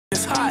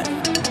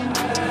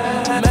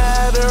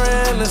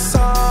Matter in the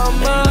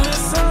summer.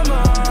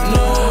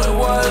 Knew it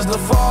was the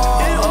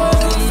fall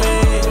of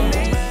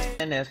me.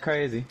 And that's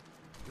crazy.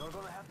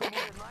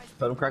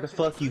 Tell them crackers,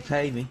 fuck you,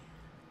 pay me.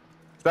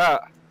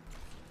 Stop.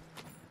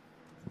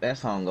 That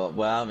song go.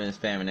 Well, I've been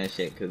spamming that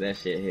shit because that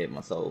shit hit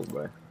my soul,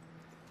 bro.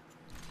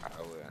 I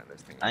will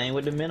understand. I ain't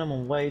with the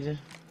minimum wages.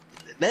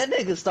 That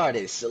nigga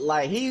started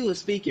like he was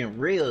speaking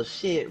real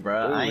shit,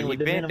 bro. Ooh, I ain't with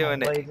the minimum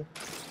wages.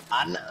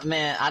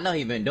 Man, I know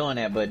he been doing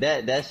that, but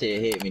that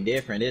shit hit me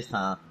different this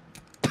time.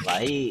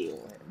 Like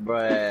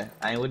bruh,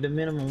 I ain't with the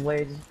minimum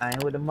wages. I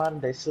ain't with the modern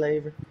day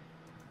slavery.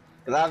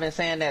 Cause I've been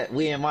saying that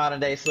we in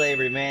modern day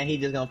slavery, man. He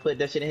just gonna put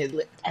that shit in his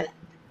lip.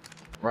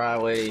 Right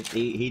away,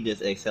 he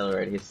just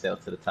accelerated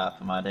himself to the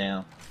top of my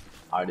damn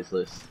artist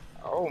list.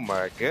 Oh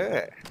my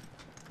god.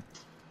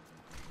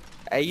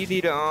 Hey, you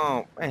need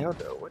a man,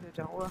 hold up, what did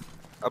y'all want?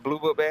 A blue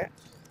book bag?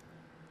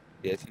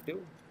 Yes, you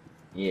do.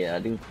 Yeah, I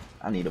do.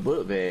 I need a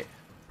book bag.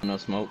 No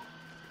smoke.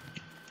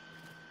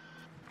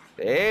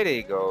 There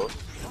they go.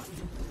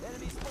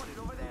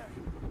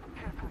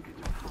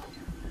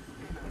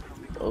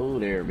 Oh,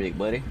 there, big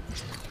buddy.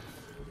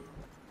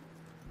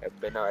 I've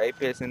been no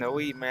Apex in a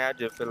week, man. I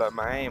just feel like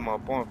my aim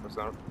on point for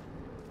something.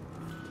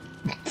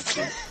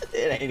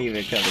 It ain't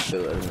even coming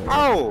to us, man.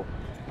 Oh!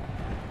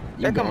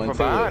 You That coming from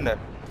behind us.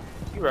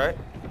 You right.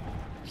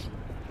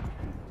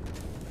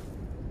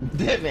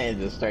 That man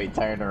just straight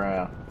turned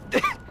around.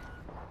 I'm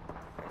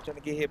trying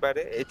to get hit by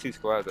that. It's two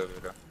squads over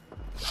there.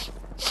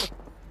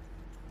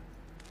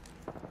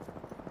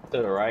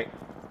 To the right.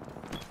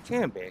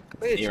 Damn, man.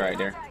 You're right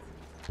there.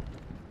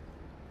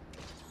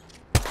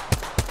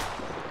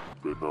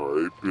 Been no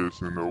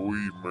Apex in a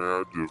week, man.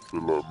 I just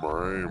feel like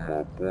my aim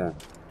on point.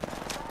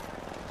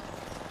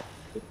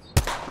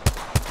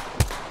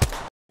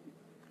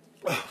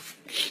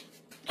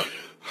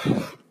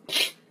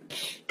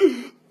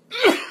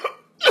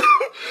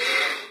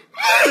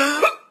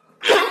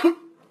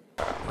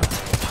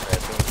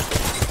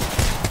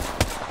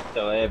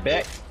 So head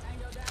back.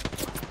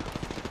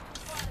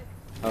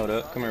 Hold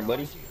up, come here,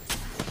 buddy.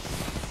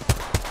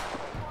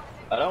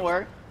 Oh, don't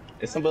worry.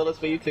 There's some bullets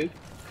for you too.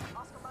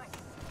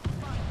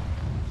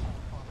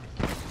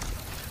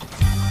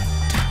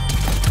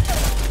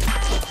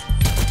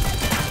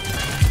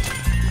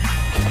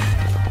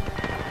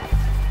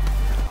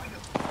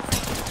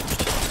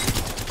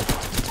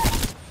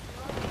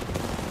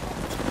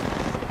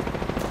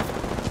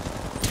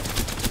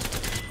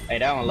 Hey,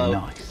 that one low.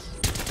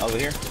 Nice. Over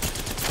here.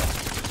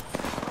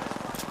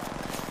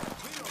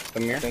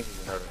 Come here. I think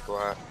he's another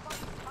squad.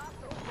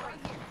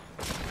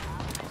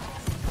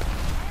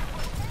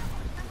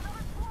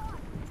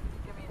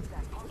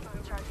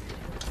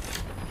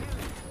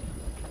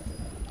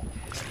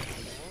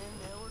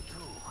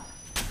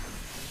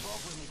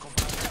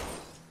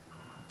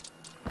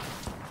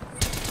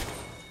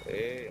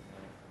 Hey.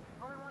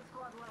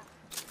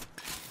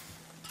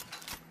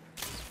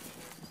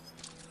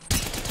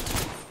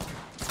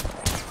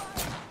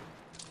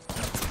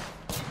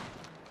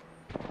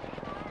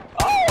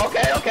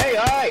 Okay,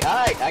 alright,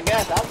 I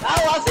guess. I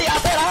see, I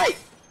said alright!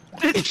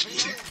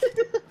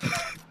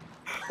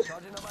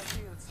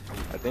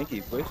 I think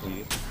he's pushing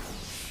you.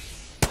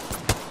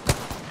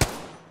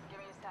 Give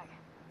me a second.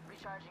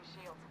 Recharging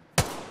shield.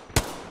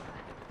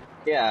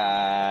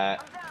 Yeah.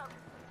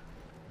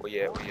 Where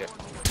you at?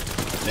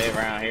 They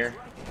around here.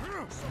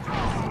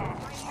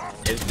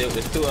 It's two of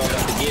them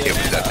to give. It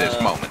was at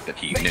this moment that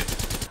he knew.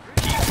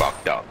 He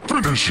fucked up.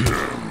 Finish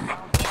him!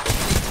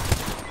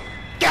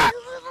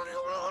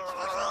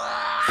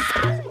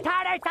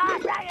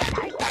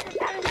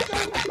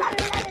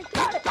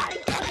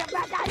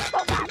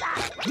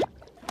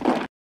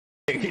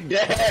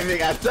 Damn,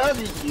 I told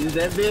you, use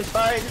that bitch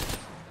fight.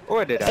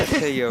 What did I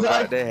tell you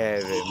about that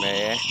habit,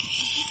 man?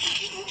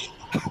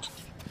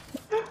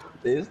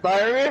 This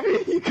fire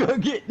ripping, you go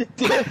get the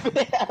tip.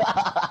 Man,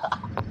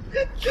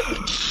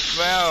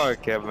 I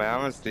don't care, man.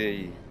 I'ma see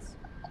you.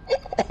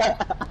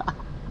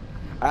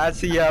 I'll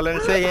see y'all in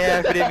the second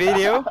half of the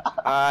video.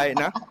 Alright,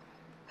 now.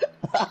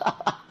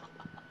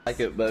 Like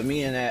it, but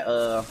me and that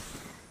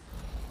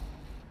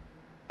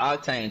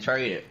Octane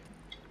traded.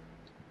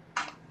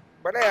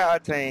 But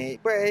that Octane,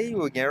 but he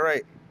was getting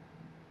right.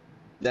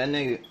 That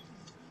nigga,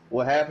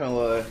 what happened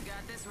was,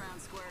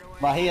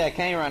 but he had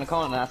came around the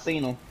corner and I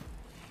seen him,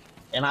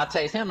 and I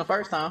chased him the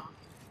first time,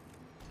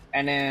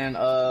 and then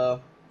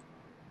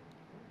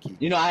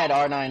you know I had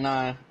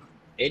R99.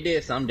 It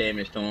did some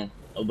damage to him,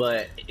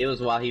 but it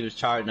was while he was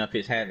charging up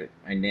his havoc,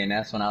 and then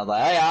that's when I was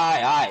like, hey,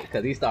 alright,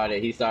 because he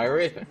started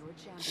ripping,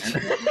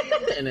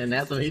 and then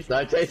that's when he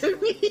started chasing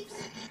me.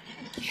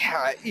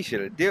 Yeah, he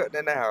should have dipped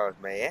in the house,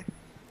 man.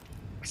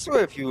 I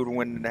swear if you would have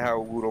went in the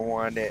house, we would have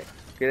won that.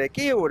 Cause that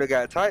kid would have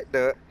got typed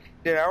up.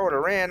 Then I would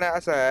have ran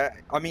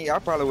outside. I mean, I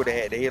probably would have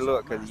had to heal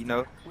up, cause you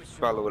know,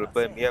 probably would have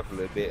butted me up a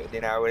little bit.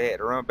 Then I would have had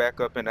to run back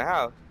up in the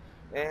house.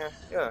 And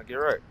yeah, get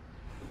right.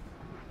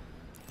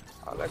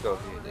 I'll let go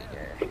here, then,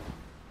 yeah.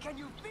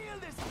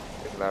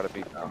 There's a lot of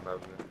people coming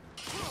over here.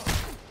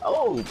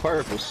 Oh,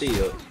 purple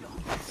shield.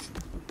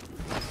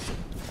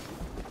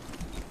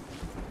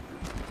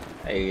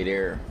 Hey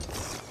there.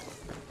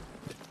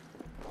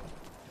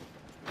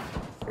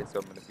 There's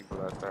so many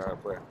people outside,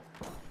 but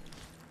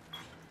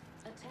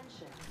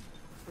Attention.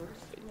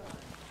 First blood.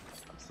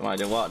 Somebody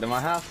just walked in my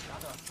house.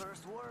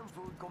 First worm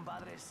food,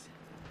 compadres.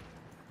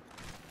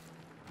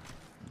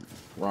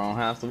 Wrong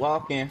house to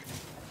walk in.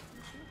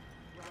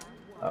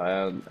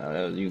 Oh,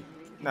 that was you.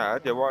 nah, I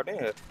just walked in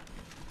here.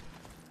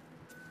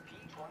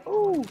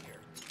 Ooh.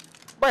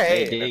 But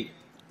Hey, hey, dig.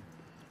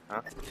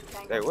 huh?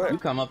 Hey, what? You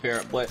come up here.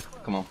 What?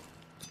 Come on.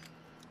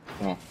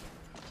 Come on.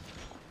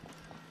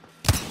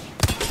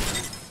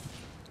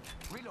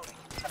 Reloading.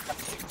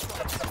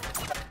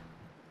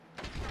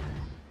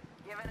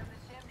 Giving him the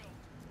chimney.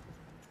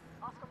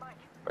 Oscar Mike.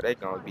 But they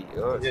gonna be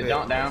us. Just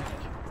jump down.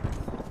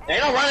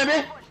 Ain't no running,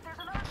 man.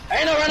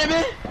 Ain't no running,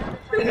 man.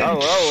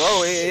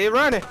 Oh, he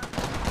running.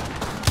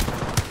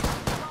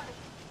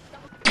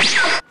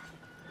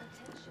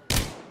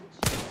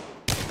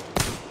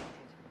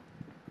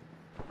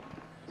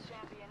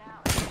 Champion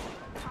out.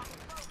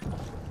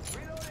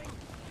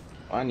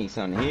 Oh, I need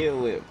something to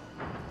heal with.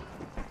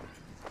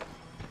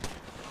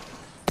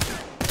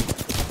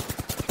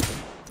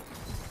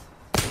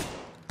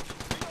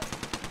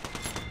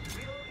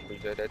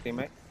 Appreciate that,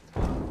 teammate.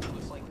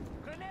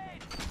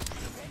 Grenade.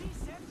 Ready,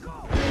 set,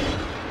 go.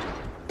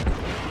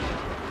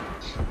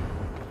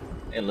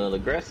 They a little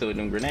aggressive with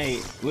them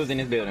grenades. Who was in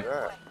this building?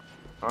 Right.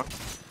 Huh?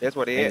 That's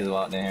what They it just is.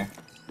 walked in here.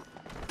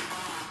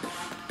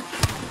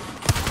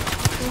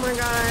 Oh my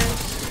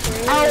gosh.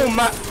 Oh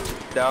my!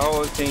 The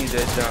whole team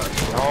just jumped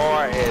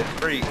hard as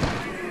freak.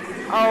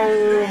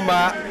 Oh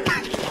my!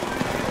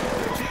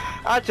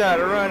 I try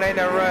to run, ain't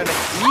no running.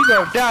 You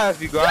gonna die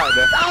if you go out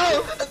there.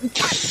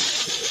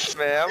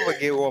 Man, I'm gonna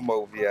get one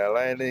more for y'all.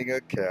 I ain't even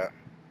gonna count.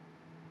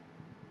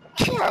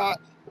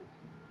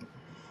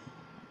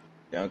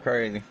 Y'all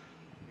crazy.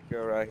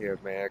 Go right here,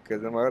 man,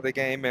 cause in my other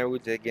game, man, we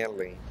just getting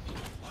lean.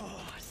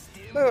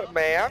 Look,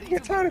 man, I'm getting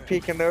tired of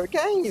picking up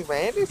games,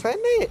 man. This ain't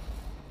it.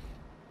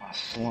 I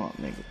slump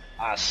niggas.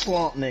 I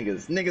slump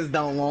niggas. Niggas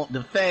don't want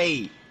the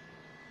fade.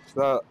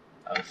 So,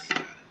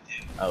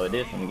 Oh,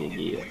 this one get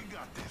killed.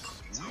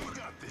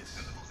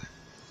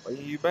 where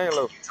you bang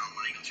low?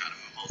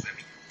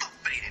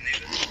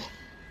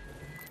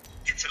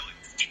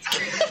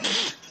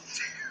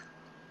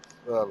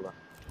 Well,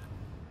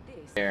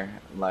 There,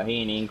 like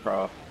he ain't even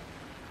cross.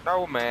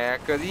 no, man,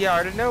 cause he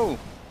already knew.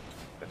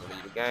 Let's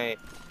leave the game.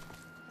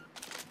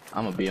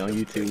 I'ma be on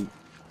YouTube.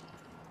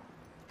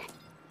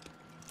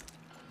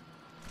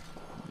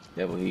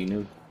 That what he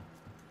knew.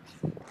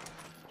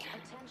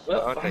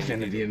 Well, I'm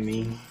finna be a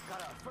meme.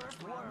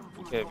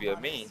 You can't be a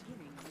mean.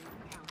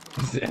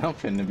 I'm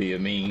finna be a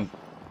meme.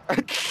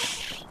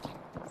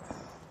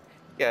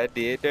 Got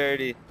did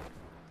dirty.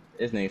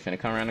 This nigga finna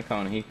come around the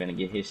corner. He finna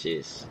get his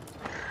shits.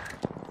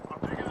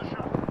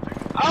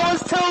 Oh,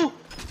 it's two!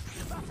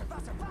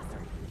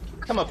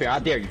 Come up here, I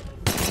dare you.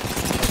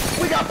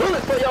 We got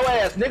bullets for your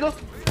ass, nigga.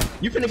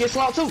 You finna get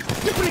slumped too. You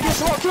finna get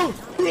slumped too,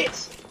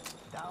 bitch.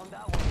 Down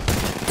that one.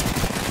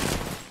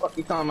 What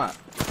you talking about?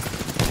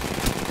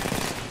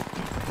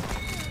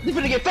 You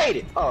finna get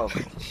faded. Oh.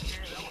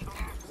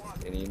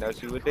 Didn't even know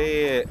she was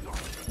dead.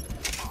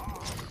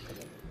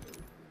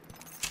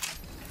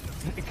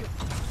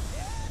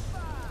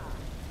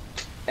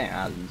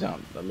 Damn, I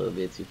jumped a little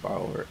bit too far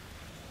over.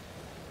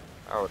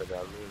 I would've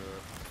got Luna.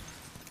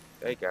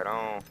 They got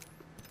on.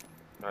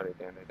 No, they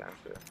didn't. They down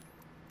here.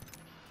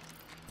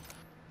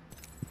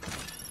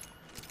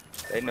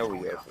 They know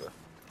we have to.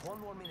 1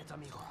 more minute,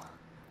 amigo.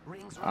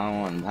 Rings I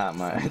don't want to hop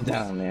my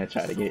down there and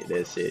try to get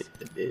that shit.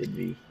 It'd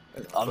be.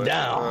 I'm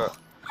down.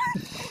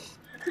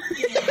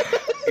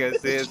 You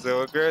said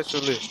so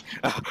aggressively.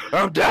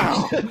 I'm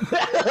down.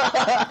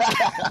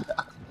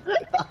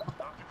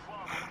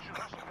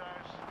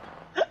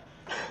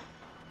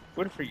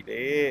 What if he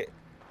dead?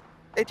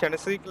 They trying to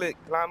secretly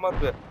climb up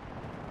there.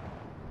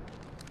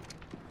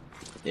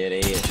 Yeah, they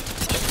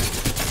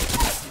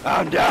is.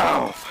 I'm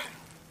down.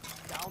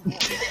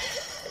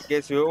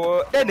 Guess who it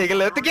was? That nigga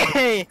left the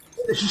game.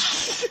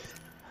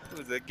 It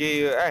was a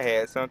gear. I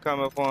had some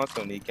coming for him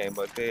soon he came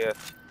up there.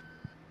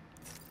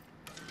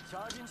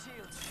 Charging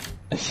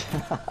shields.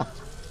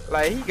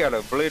 Like, he got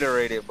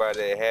obliterated by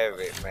the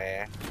Havoc,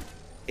 man.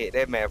 Hit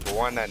that man for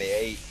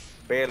 198.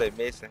 Barely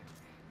missing.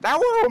 Now,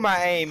 where was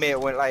my aim at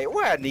when, like,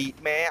 what I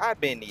need, man? I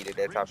been needed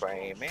that type of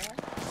aim, man.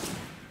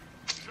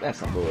 That's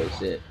some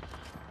bullshit.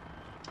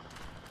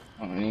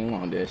 I don't even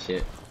want that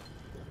shit.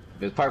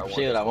 If it's purple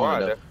shield, I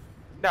want it.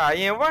 Nah,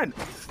 you ain't want it.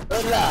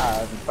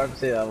 Nah, if it's purple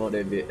shield, I want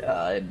that bit.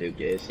 That dude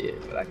get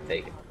shit, but I can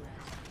take it.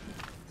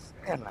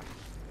 Man, like,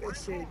 they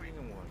said you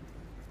didn't want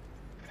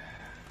it.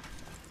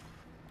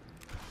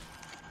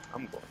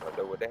 I'm going up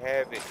there with the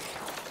Havoc.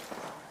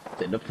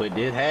 Then to put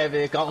this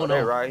havoc on They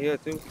them. right here,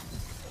 too.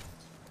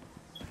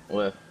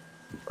 What?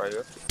 Right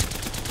here.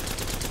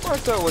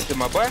 What's up with you,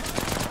 my boy?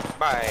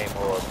 My aim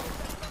horrible.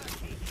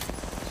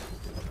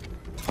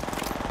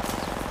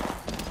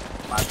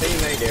 My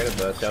teammate there to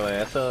bust your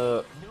ass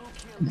up.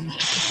 Another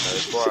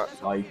squad.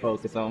 Why you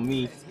focus on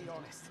me? Let's be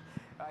honest.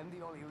 I'm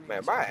the only real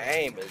Man, my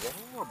aim is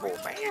horrible,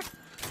 man.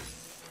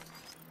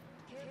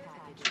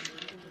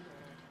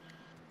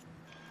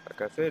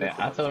 Like I said, Yeah,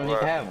 I told him he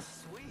could have him.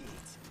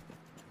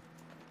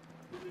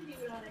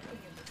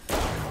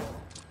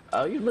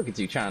 Oh, you look at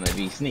you trying to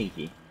be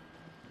sneaky.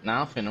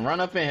 Now I'm finna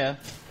run up in here.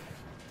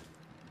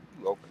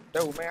 You open the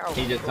door, man.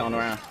 He just turned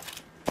around.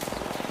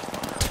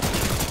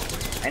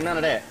 Ain't none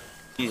of that.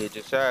 He hit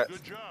your shot.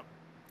 Good job.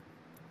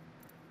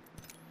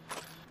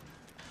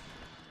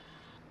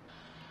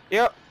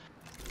 Yep.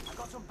 I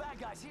got some bad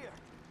guys here.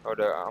 Hold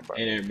up, I'm about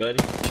Hey there,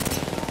 buddy.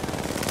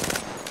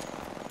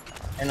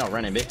 Ain't no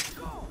running, bitch.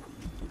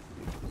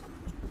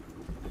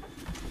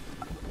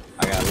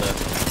 I got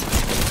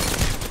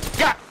left.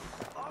 got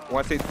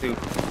 162.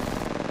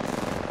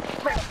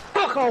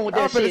 Fuck on with I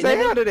that was finna shit, say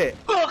nigga. how did that?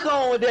 Fuck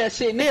on with that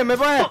shit, nigga. Yeah, man,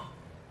 boy.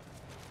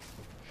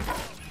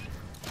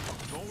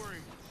 Don't worry.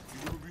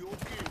 You're gonna be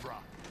okay, bro.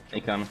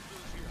 He coming.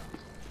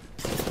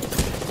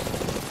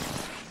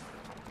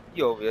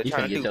 You over here You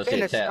trying finna to get do your shit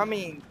finish. tapped. I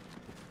mean,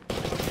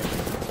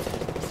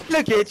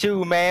 look at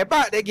you, man.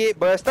 About to get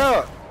bust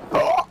up.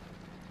 Oh,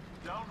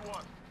 Down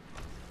one.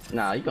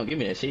 Nah, you gonna give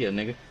me that shield,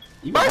 nigga.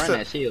 You gonna Mercer. run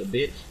that shield,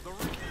 bitch.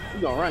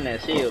 You gonna run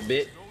that shield,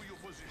 bitch. Know your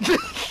position.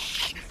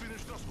 You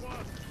finish the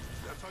squad.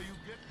 That's how you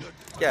get good.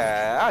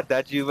 yeah, I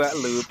thought you about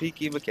little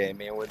Peaky became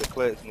man with the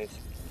clutchness.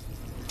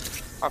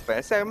 I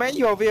fast say, man,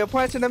 you over here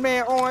punching the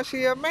man on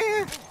shield,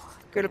 man.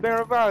 Could have been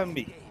reviving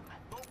me.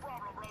 No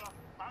problem, brother.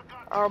 I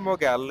got I almost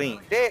got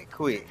linked that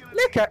quick.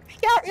 Look at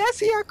y'all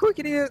see how quick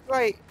it is?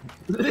 Like,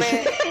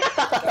 man,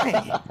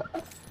 dang.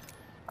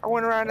 I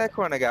went around that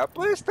corner, got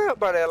pushed up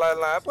by that light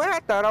line. Boy, I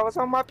thought I was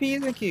on my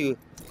P's and Q's.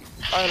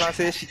 I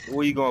said,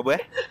 where you going, boy?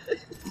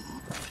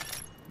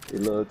 You a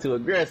little too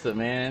aggressive,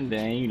 man.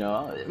 Then, you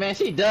know, man,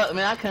 she ducked,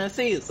 man. I couldn't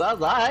see it. So I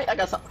was like, alright, I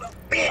got something.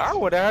 I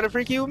wonder how the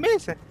freak you were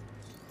missing.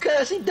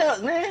 Cause she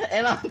ducked, man.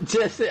 And I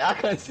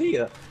couldn't see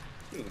her.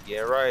 Yeah,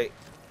 right.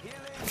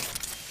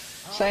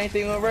 Same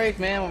thing with Rafe,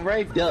 man. When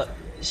Rafe ducked,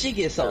 she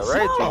gets so Yeah,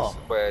 right, small.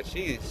 but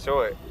she's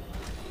short.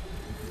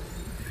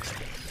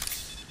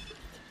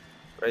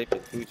 Rape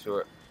is too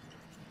short.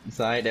 It's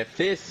alright, that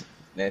fist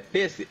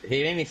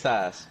hit any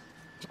size.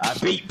 I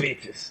beat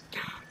bitches.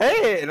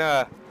 Hey,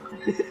 nah.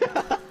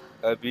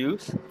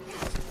 Abuse.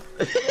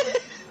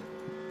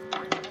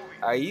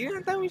 Are you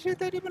gonna think we should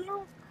take it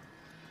alone?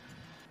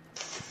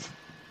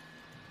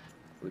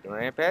 We done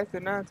ran past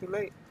it now, too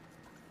late.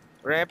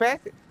 Ran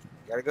past it.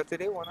 Gotta go to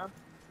that one, huh?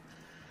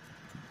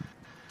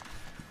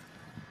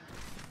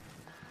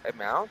 Hey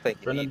man, I don't think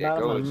you From the need that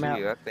bottom of gold the map.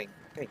 shield. I think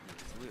you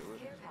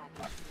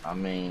I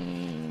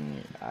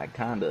mean, I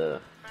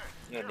kinda.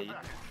 you don't need.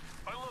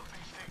 I love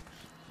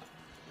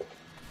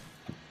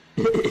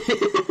these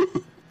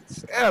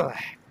things. Ella.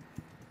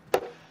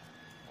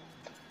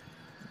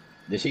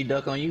 Did she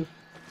duck on you?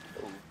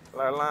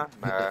 Nah.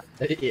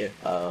 Yeah.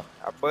 I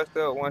busted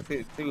up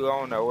 162. I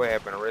don't know what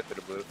happened the rest of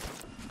the book.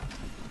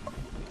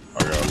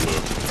 I got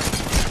left.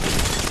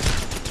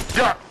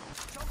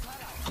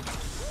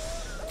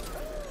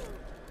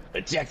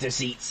 Ejector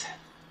seats.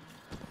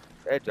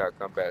 That job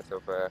come back so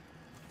fast.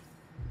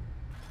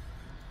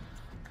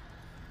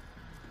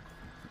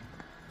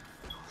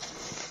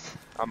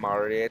 I'm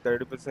already at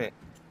 30%.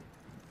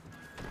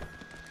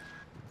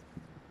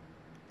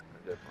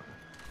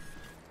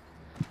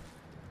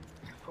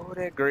 Oh,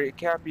 that great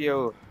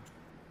Capio.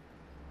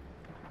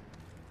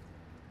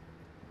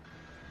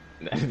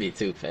 That'd be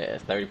too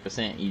fast.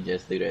 30%. You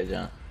just threw that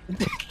jump.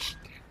 Looks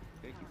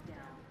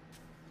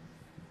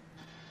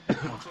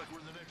like we're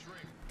in the next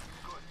ring.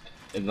 Good.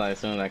 It's like as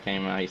soon as I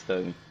came out, he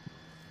stuck me.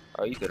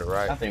 Oh, you did it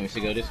I right. think we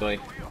should go this way.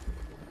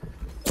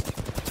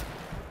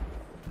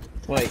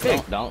 Wait,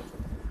 Hey. don't.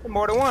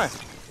 More than one.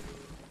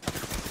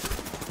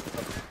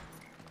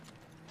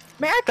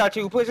 Man, I thought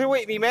you were pushing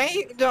with me, man.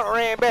 You just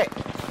ran back.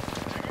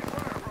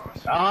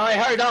 Oh, it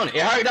hurt, don't it?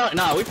 It hurt, don't it?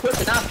 No, we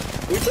pushing now.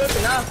 We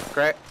pushing now.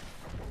 Crack.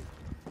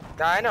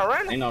 Nah, I ain't no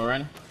running. Ain't no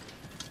running.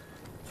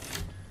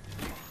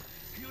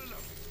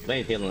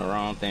 They healing the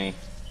wrong thing.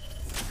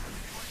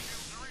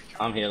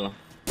 I'm healing.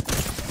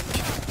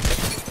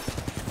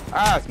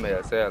 I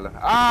smell selling.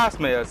 I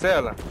smell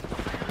selling.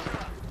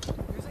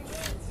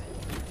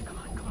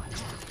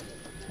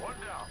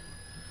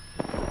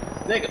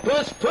 Nigga,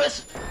 push!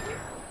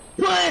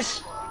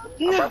 Push!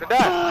 about to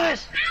die.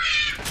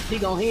 Push! He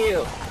gonna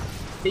heal.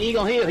 He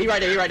gonna heal. He right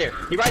there. He right there.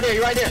 He right there. He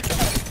right there.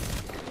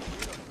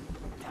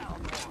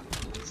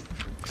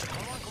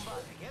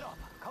 Get up.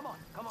 Come on.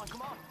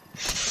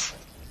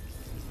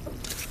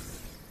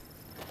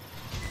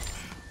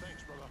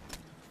 Thanks, brother.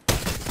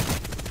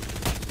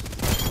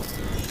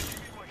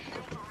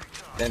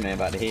 That man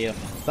about to heal.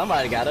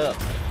 Somebody got up.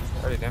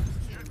 Hurry down.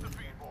 Check the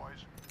feed,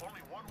 boys.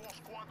 Only one more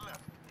squad left.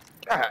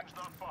 God. It's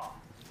not far.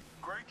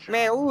 Great job.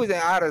 Man, we was in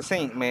out of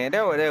sync, man.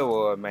 That what that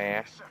was,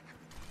 man.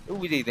 We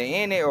was either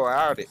in it or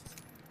out it.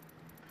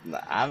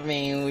 I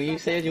mean, when you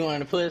said you wanted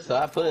to push, so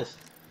I pushed.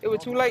 It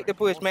was too late to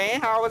push,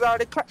 man. How I was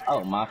already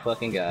Oh my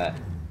fucking god.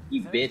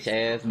 You bitch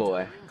ass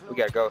boy. We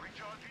gotta go.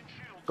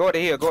 Go to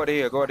here, go to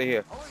here, go to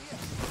here.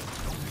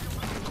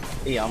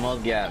 He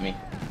almost got me.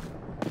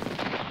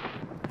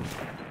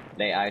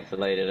 They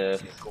isolated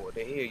us. Go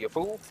to here, you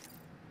fool.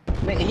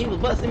 Nigga, he was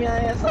busting my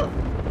ass up.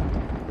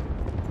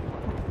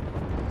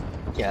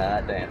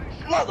 God damn.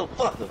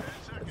 Motherfucker.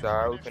 It's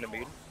alright, we finna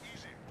meet him.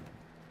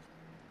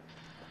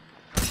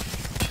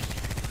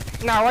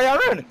 Nah, why y'all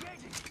running?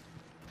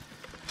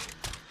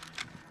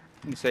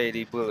 Let me save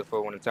these bullets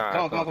for when the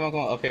time Come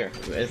on. Up here.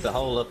 It's a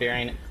hole up here,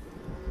 ain't it?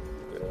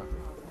 Yeah.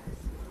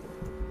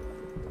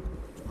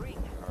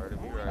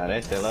 Alright, be right. Oh,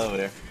 they still over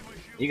there.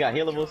 You got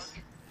healables?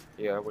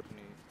 Yeah, what you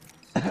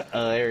need?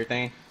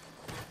 Everything.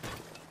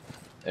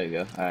 There you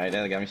go. Alright,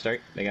 they got me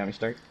straight.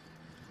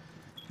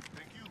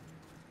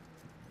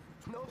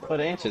 What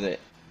the answer that?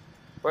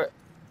 What?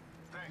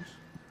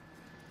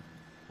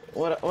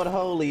 What a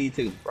hole lead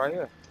to? Right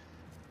here.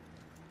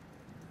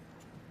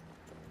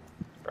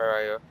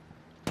 Right here.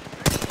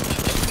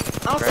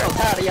 I'm so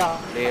tired of y'all.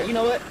 Yeah. You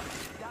know what?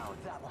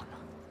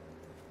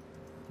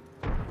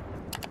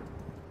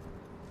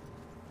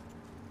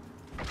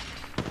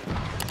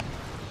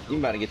 You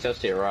about to get your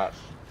shit rocked.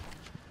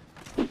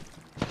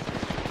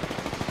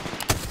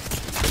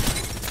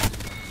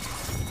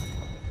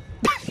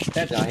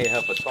 That done hit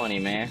her for 20,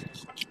 man.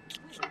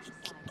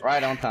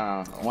 Right on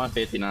time.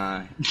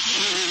 159.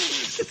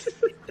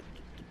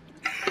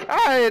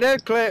 Alright,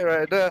 that clip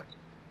right there.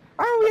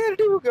 All we had to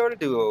do was go to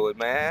duo it,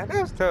 man.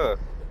 That was tough.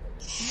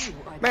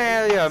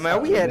 Man, yeah,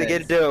 man, we had to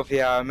get a dub for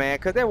y'all, man,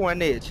 cause that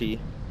wasn't it, Chief.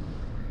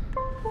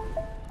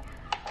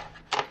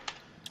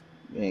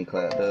 You ain't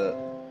clapped up.